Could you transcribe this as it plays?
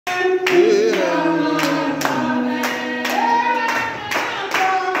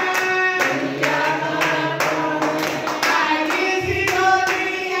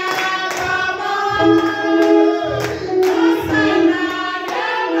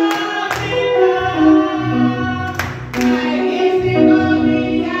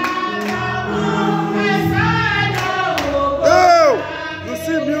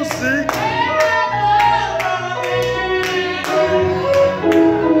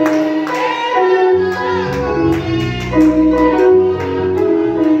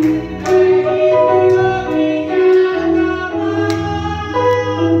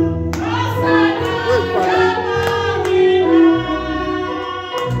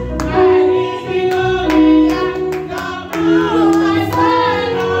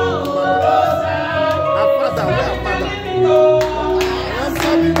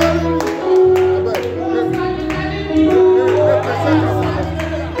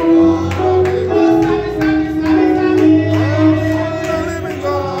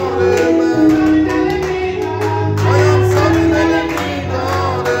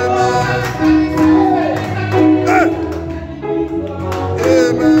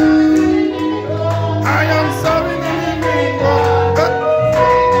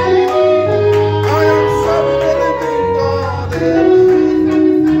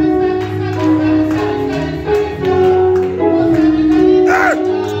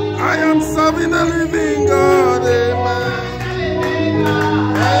the living God, amen.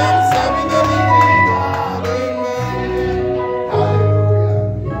 I am serving the living God,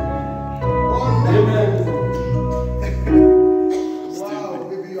 Amen. Wow,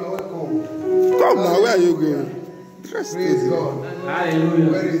 baby, you are welcome. Come now, where are you going? Praise God.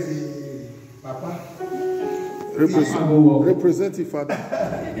 Hallelujah. Where is he? Papa? Represent your father.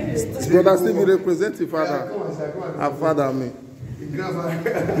 Brother Stephen, represent your father. Yeah, come on, sir, come on. Our father, me.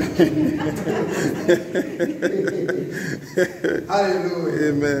 Hallelujah.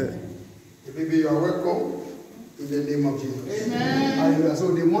 Amen. Baby, you are welcome in the name of Jesus. Amen. Hallelujah.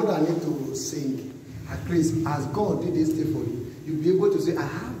 So the mother need to sing. At least as God did this thing for you, you'll be able to say, I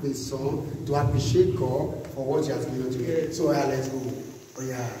have a song to appreciate God for what He has given to me. So let's go. Oh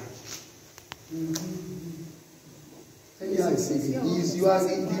yeah. Yeah, singing. The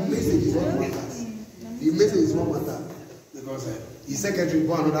message is what matters. The message is what matters. Because the secretary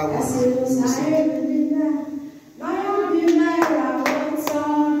go another one.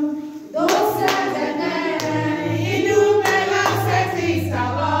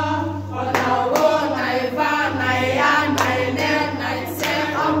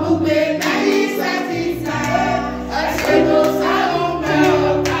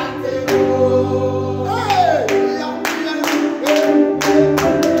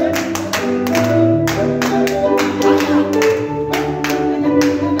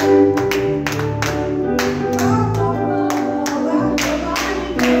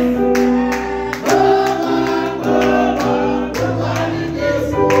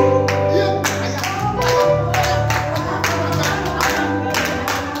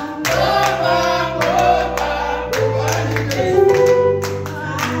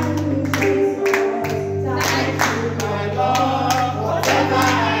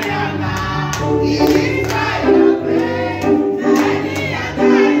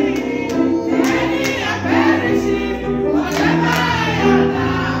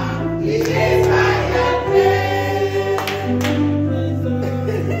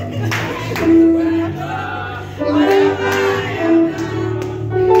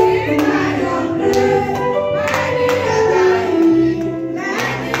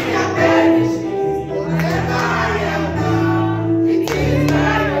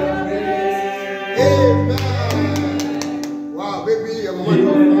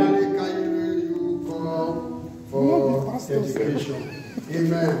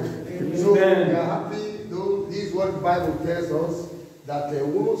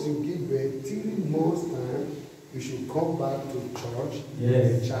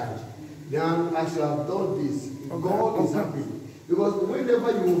 As you have done this, God is happy. Because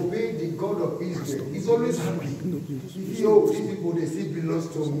whenever you obey the God of Israel, He's always happy. These people, they say belongs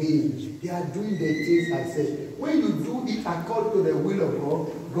to me. They are doing the things I said. When you do it according to the will of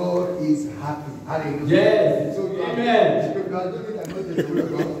God, God is happy. Hallelujah. Yes. So you are doing it according to the will of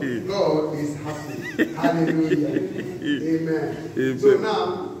God. God is happy. Hallelujah. Amen. So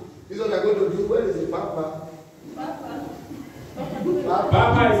now, this is what I'm going to do. Where is the Papa?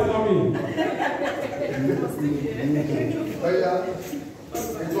 Papa is coming. Oh yeah.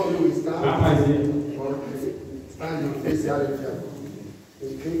 Stand. Papa is here. Okay. Stand your face.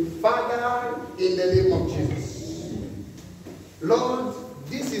 Okay. Father, in the name of Jesus. Lord,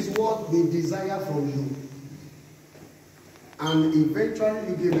 this is what they desire from you. And eventually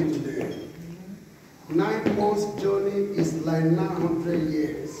you gave it to them. 9 months journey is like 900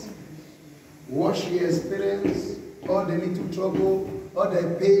 years. What she experienced, all the little trouble, all the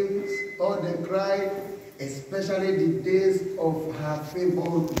pains, all the cry, especially the days of her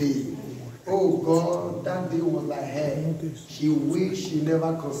favorite day. Oh God, that day was like hell. She wished she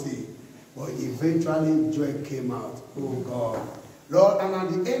never could see. But eventually joy came out. Oh God. Lord, and at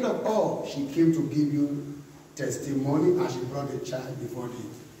the end of all, she came to give you testimony and she brought a child before thee.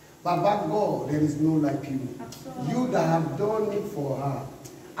 But God, there is no like you. You that have done it for her.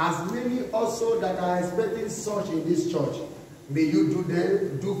 As many also that are expecting such in this church, may you do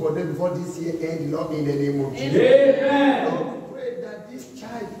for them before this year end, Lord, in the name of Jesus. Amen. Lord, we pray that this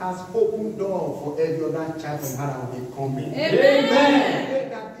child has opened door for every other child from her that will be coming. Amen. We pray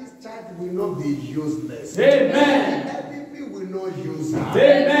that this child will not be useless. Amen. Everything will not use her.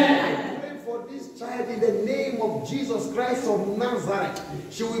 Amen. For this child in the name of Jesus Christ of Nazareth,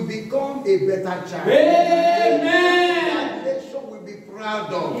 she will become a better child. Amen. That nation will be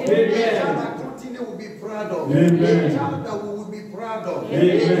proud of. Amen. A child that continue will be proud of. Amen. A child that we will be proud of.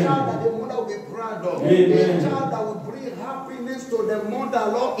 Amen. A child that the mother will be proud of. Amen. A child that will bring happiness to the mother,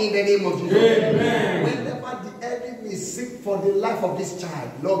 Lord, in the name of Jesus. Amen. Whenever the enemy seek for the life of this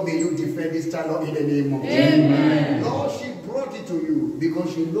child, Lord, may you defend this child, Lord, in the name of Jesus. Amen. Lord, she brought it to you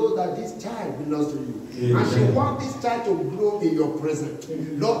because she knows that this child belongs to you. Amen. And she wants this child to grow in your presence.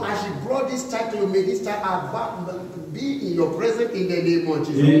 Lord, as she brought this child to you, may this child be in your presence in the name of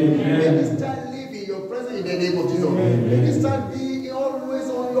Jesus. Amen. May this child live in your presence in the name of Jesus. Amen. May this child be always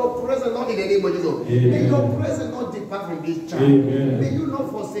on your presence, not in the name of Jesus. Amen. May your presence not depart from this child. Amen. May you not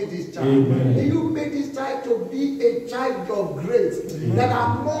forsake this child. Amen. May you make this child to be a child of grace. That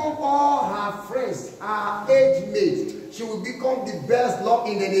among all her friends, her age mates, she will become the best, Lord,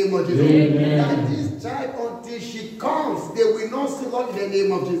 in the name of Jesus. Amen. That this child, until she comes, they will not see, Lord, in the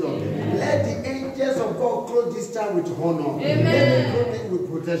name of Jesus. Amen. Let the angels of God clothe this child with honor. Amen. Let them clothe it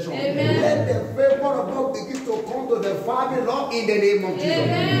with protection. Amen. Let the favor of God begin to come to the family, Lord, in the name of Jesus.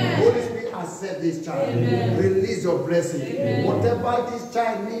 Amen. Holy Spirit, accept this child. Amen. Release your blessing. Amen. Whatever this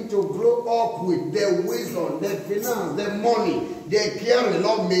child needs to grow up with, the wisdom, the finance, the money, the caring,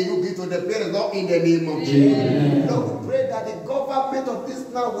 Lord, may you give to the parents, Lord, in the name of Jesus. Amen. Lord, we pray that the government of this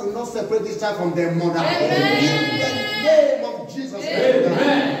land will not separate this child from their mother. Amen. In the name of Jesus.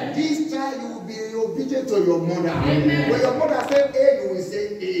 Amen. This child, you will be obedient to your mother. Amen. When your mother said A, you will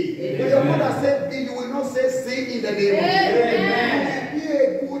say A. When your mother said B, you will not say C in the name of Jesus. Amen. Be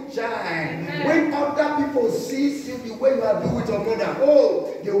a good child. Amen. When other people see you the way you are doing with your mother,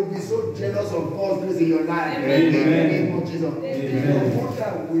 oh, they will be so jealous of God's grace in your life. Amen. In the name of Jesus. Amen. Your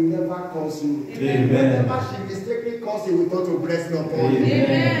mother will never curse you. Amen. Whenever she mistakenly curse you, we thought to bless you upon you.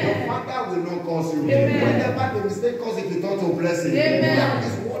 Amen. Your father will not curse you. Amen. Whenever the mistake curse you, we thought to bless you. Amen. That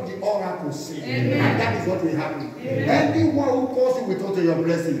is what the oracle say. Amen. And that is what will happen. Amen. Anyone who calls you, we thought to your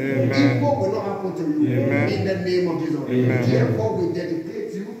blessing. Amen. Evil will not happen to you. Amen. In the name of Jesus. Amen. Therefore, we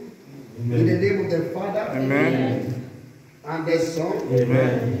dedicate you in the name of the Father. Amen. And the Son.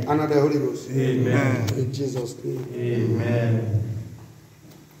 Amen. And of the Holy Ghost. Amen. In Jesus' name. Amen.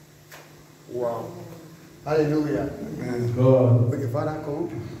 Wow. Hallelujah. God. When the Father come,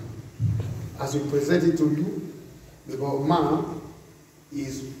 as we present it to you, because man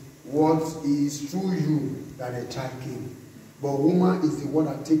is what is through you that a child came. But woman is the one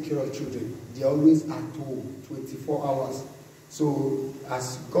that take care of children. They are always at home, 24 hours. So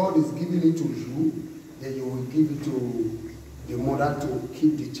as God is giving it to you, then you will give it to the mother to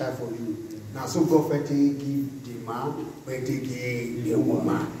keep the child for you. Now, so God first give the man, but they give the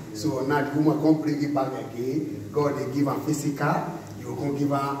woman. So now the woman can't bring it back again. God they give her physical, you can give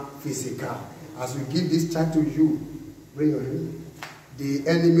her physical. As we give this child to you, bring your hand. The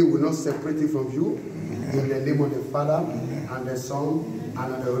enemy will not separate it from you. In the name of the Father and the Son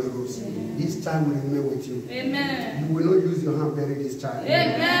and of the Holy Ghost. This child will remain with you. Amen. You will not use your hand to bury this child.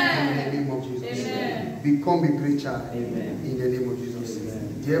 Amen. In the name of Jesus. Amen. Become a great child. Amen. In the name of Jesus.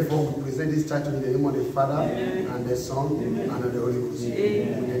 Amen. Therefore, we present this child in the name of the Father Amen. and the Son Amen. and of the Holy Ghost.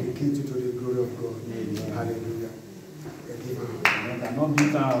 Amen. We dedicate you to the glory of God. Amen. Hallelujah. Not be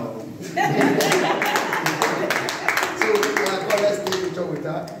found. So, let's take a picture with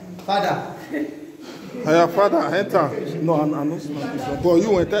her. Father. Hiya, Father, enter. No, I'm not. But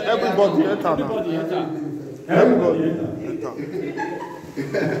you enter. Everybody enter now. Everybody enter. Everybody Everybody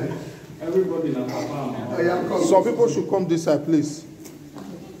enter. Everybody now. Papa. Oh, yeah, come. Some people should come this side, please.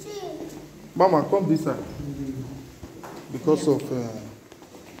 Mama, come this side. Because of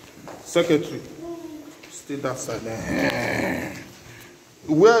secretary. Stay that side.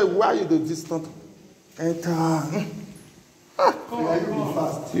 Where are you the distant? Enter. You be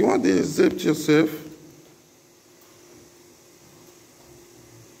fast. You want to accept yourself?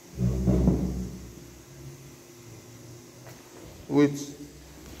 Wait.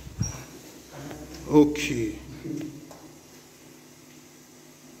 Okay.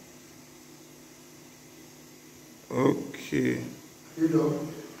 Okay. You know.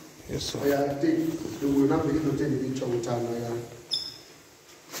 Yes, sir. Oh, yeah, take. You will not begin to take the picture with her. No, yeah.